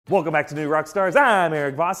Welcome back to New Rockstars. I'm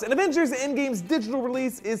Eric Voss, and Avengers Endgame's digital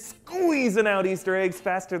release is squeezing out Easter eggs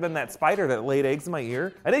faster than that spider that laid eggs in my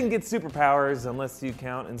ear. I didn't get superpowers unless you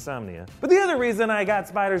count insomnia. But the other reason I got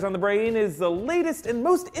spiders on the brain is the latest and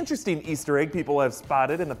most interesting Easter egg people have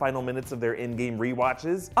spotted in the final minutes of their Endgame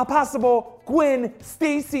rewatches. A possible Gwen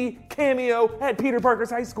Stacy cameo at Peter Parker's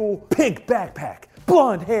high school. Pink backpack,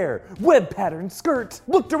 blonde hair, web pattern skirt,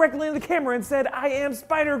 looked directly into the camera and said, "I am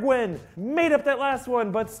Spider-Gwen." Made up that last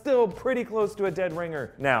one, but still pretty close to a dead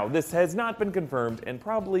ringer. Now, this has not been confirmed and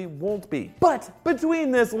probably won't be. But between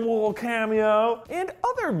this little cameo and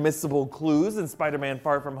other missable clues in Spider-Man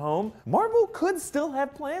Far From Home, Marvel could still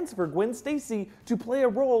have plans for Gwen Stacy to play a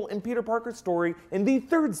role in Peter Parker's story in the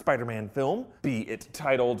third Spider-Man film, be it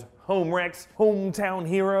titled Home Wrecked, Hometown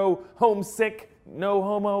Hero, Homesick, No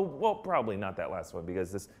Homo. Well, probably not that last one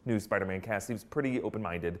because this new Spider-Man cast seems pretty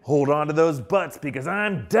open-minded. Hold on to those butts because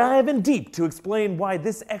I'm diving deep to explain why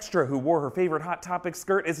this extra who wore her favorite Hot Topic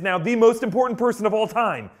skirt is now the most important person of all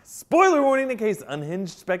time. Spoiler warning in case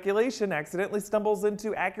unhinged speculation accidentally stumbles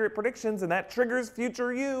into accurate predictions and that triggers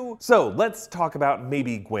future you. So let's talk about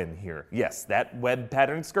maybe Gwen here. Yes, that web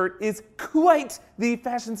pattern skirt is quite the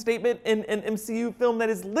fashion statement in an MCU film that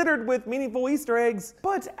is littered with meaningful Easter eggs.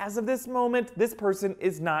 But as of this moment, this person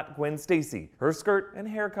is not Gwen Stacy. Her skirt and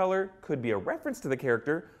hair color could be a reference to the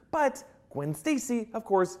character, but Gwen Stacy, of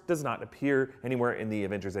course, does not appear anywhere in the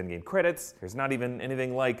Avengers Endgame credits. There's not even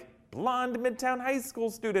anything like blonde Midtown High School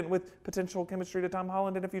student with potential chemistry to Tom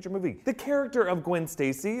Holland in a future movie. The character of Gwen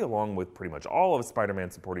Stacy, along with pretty much all of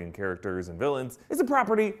Spider-Man's supporting characters and villains, is a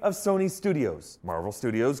property of Sony Studios. Marvel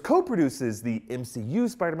Studios co-produces the MCU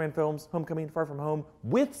Spider-Man films, Homecoming, Far From Home,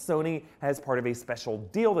 with Sony as part of a special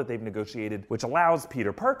deal that they've negotiated, which allows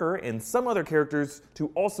Peter Parker and some other characters to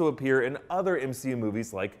also appear in other MCU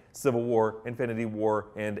movies like Civil War, Infinity War,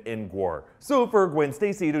 and End War. So for Gwen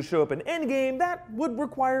Stacy to show up in Endgame, that would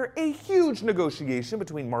require a huge negotiation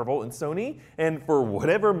between Marvel and Sony, and for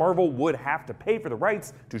whatever Marvel would have to pay for the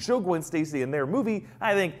rights to show Gwen Stacy in their movie,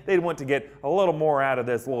 I think they'd want to get a little more out of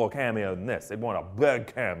this little cameo than this. They'd want a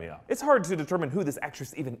big cameo. It's hard to determine who this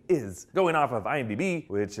actress even is. Going off of IMDb,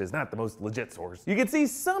 which is not the most legit source, you can see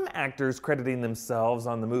some actors crediting themselves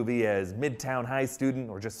on the movie as Midtown High student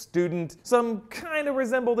or just student. Some kind of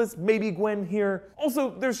resemble this maybe Gwen here.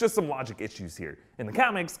 Also, there's just some logic issues here. In the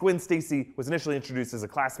comics, Gwen Stacy was initially introduced as a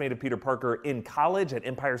classmate of Peter Parker in college at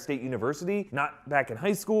Empire State University, not back in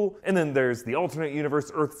high school. And then there's the alternate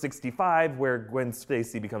universe Earth 65, where Gwen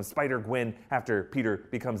Stacy becomes Spider-Gwen after Peter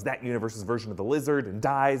becomes that universe's version of the Lizard and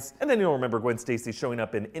dies. And then you'll remember Gwen Stacy showing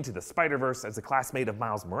up in Into the Spider-Verse as a classmate of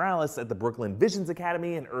Miles Morales at the Brooklyn Visions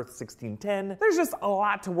Academy in Earth 1610. There's just a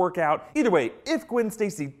lot to work out. Either way, if Gwen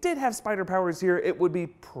Stacy did have spider powers here, it would be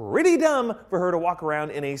pretty dumb for her to walk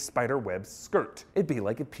around in a spider web skirt. It'd be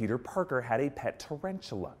like if Peter Parker had a pet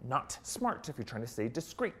tarantula. Not smart if you're trying to stay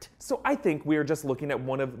discreet. So I think we are just looking at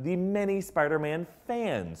one of the many Spider-Man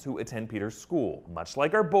fans who attend Peter's school, much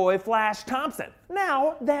like our boy Flash Thompson.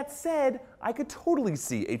 Now, that said, I could totally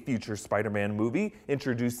see a future Spider-Man movie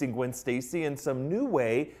introducing Gwen Stacy in some new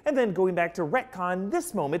way and then going back to retcon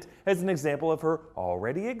this moment as an example of her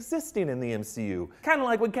already existing in the MCU. Kind of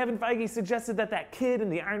like when Kevin Feige suggested that kid in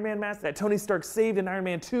the Iron Man mask that Tony Stark saved in Iron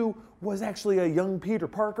Man 2 was actually a young Peter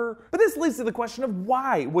Parker. But this leads to the question of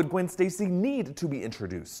why would Gwen Stacy need to be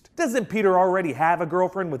introduced? Doesn't Peter already have a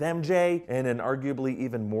girlfriend with MJ and an arguably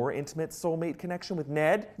even more intimate soulmate connection with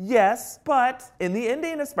Ned? Yes, but in the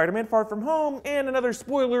ending of Spider-Man Far From Home, and another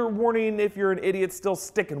spoiler warning if you're an idiot still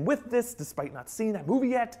sticking with this despite not seeing that movie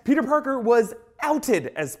yet, Peter Parker was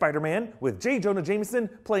outed as Spider-Man, with J. Jonah Jameson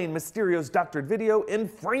playing Mysterio's doctored video and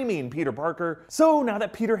framing Peter Parker. So now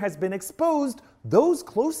that Peter has been exposed, those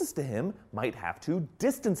closest to him might have to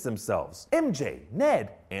distance themselves. MJ,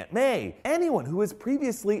 Ned, Aunt May, anyone who was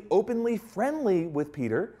previously openly friendly with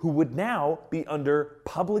Peter, who would now be under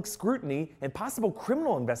public scrutiny and possible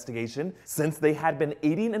criminal investigation since they had been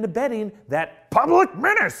aiding and abetting that public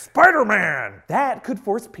menace, Spider-Man! That could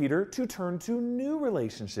force Peter to turn to new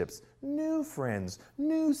relationships, new friends,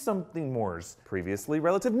 new something mores, previously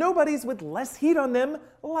relative nobodies with less heat on them,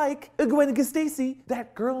 like Gwen Stacy,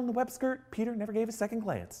 that girl in the web skirt Peter never gave a second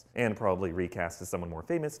glance, and probably recast as someone more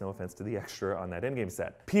famous, no offense to the extra on that Endgame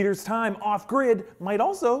set. Peter's time off-grid might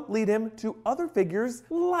also lead him to other figures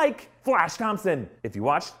like Flash Thompson. If you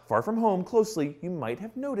watched Far From Home closely, you might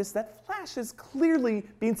have noticed that Flash is clearly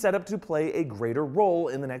being set up to play a greater role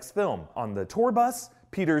in the next film. On the tour bus,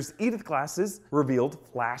 Peter's Edith glasses revealed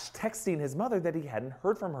Flash texting his mother that he hadn't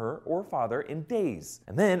heard from her or father in days.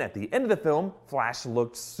 And then at the end of the film, Flash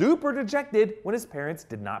looked super dejected when his parents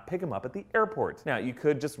did not pick him up at the airport. Now, you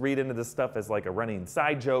could just read into this stuff as like a running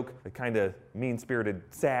side joke, a kind of mean-spirited,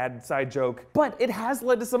 sad side joke, but it has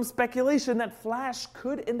led to some speculation that Flash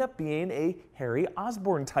could end up being a Harry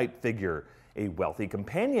Osborn type figure, a wealthy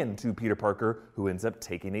companion to Peter Parker who ends up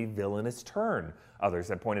taking a villainous turn. Others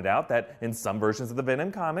have pointed out that in some versions of the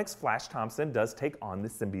Venom comics, Flash Thompson does take on the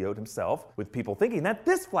symbiote himself, with people thinking that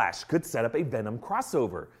this Flash could set up a Venom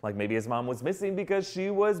crossover. Like maybe his mom was missing because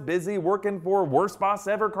she was busy working for worst boss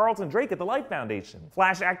ever Carlton Drake at the Life Foundation.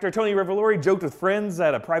 Flash actor Tony Revolori joked with friends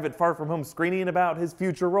at a private Far From Home screening about his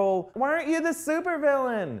future role. Why aren't you the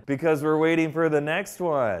supervillain? Because we're waiting for the next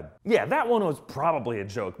one. Yeah, that one was probably a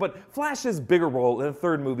joke, but Flash's bigger role in a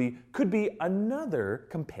third movie could be another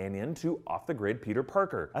companion to off-the-grid Peter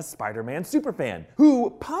Parker, a Spider-Man superfan, who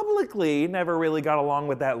publicly never really got along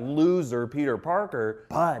with that loser Peter Parker,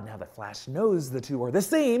 but now that Flash knows the two are the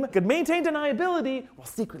same, could maintain deniability while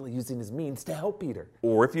secretly using his means to help Peter.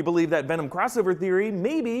 Or if you believe that Venom crossover theory,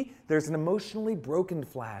 maybe there's an emotionally broken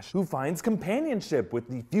Flash who finds companionship with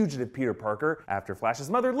the fugitive Peter Parker after Flash's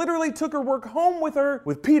mother literally took her work home with her,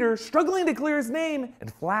 with Peter struggling to clear his name,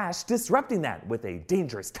 and Flash disrupting that with a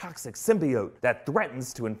dangerous toxic symbiote that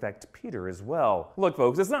threatens to infect Peter as well. Look,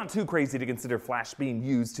 folks, it's not too crazy to consider Flash being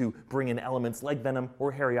used to bring in elements like Venom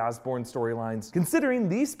or Harry Osborn storylines, considering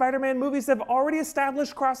these Spider-Man movies have already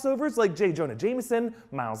established crossovers like J. Jonah Jameson,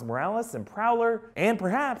 Miles Morales, and Prowler, and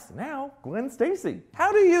perhaps now Gwen Stacy.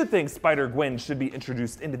 How do you think Spider-Gwen should be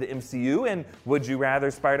introduced into the MCU, and would you rather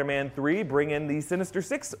Spider-Man 3 bring in the Sinister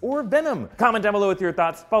Six or Venom? Comment down below with your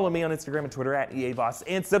thoughts, follow me on Instagram and Twitter at EAVoss,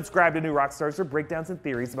 and subscribe to New Rockstars for breakdowns and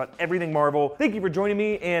theories about everything Marvel. Thank you for joining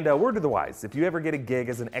me, and word to the wise, if you ever get a gig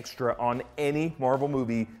as an extra on any Marvel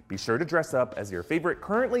movie, be sure to dress up as your favorite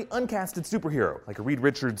currently uncasted superhero, like a Reed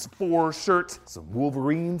Richards 4 shirt, some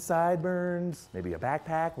Wolverine sideburns, maybe a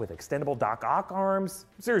backpack with extendable Doc Ock arms.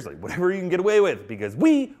 Seriously, whatever you can get away with, because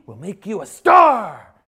we will make you a star!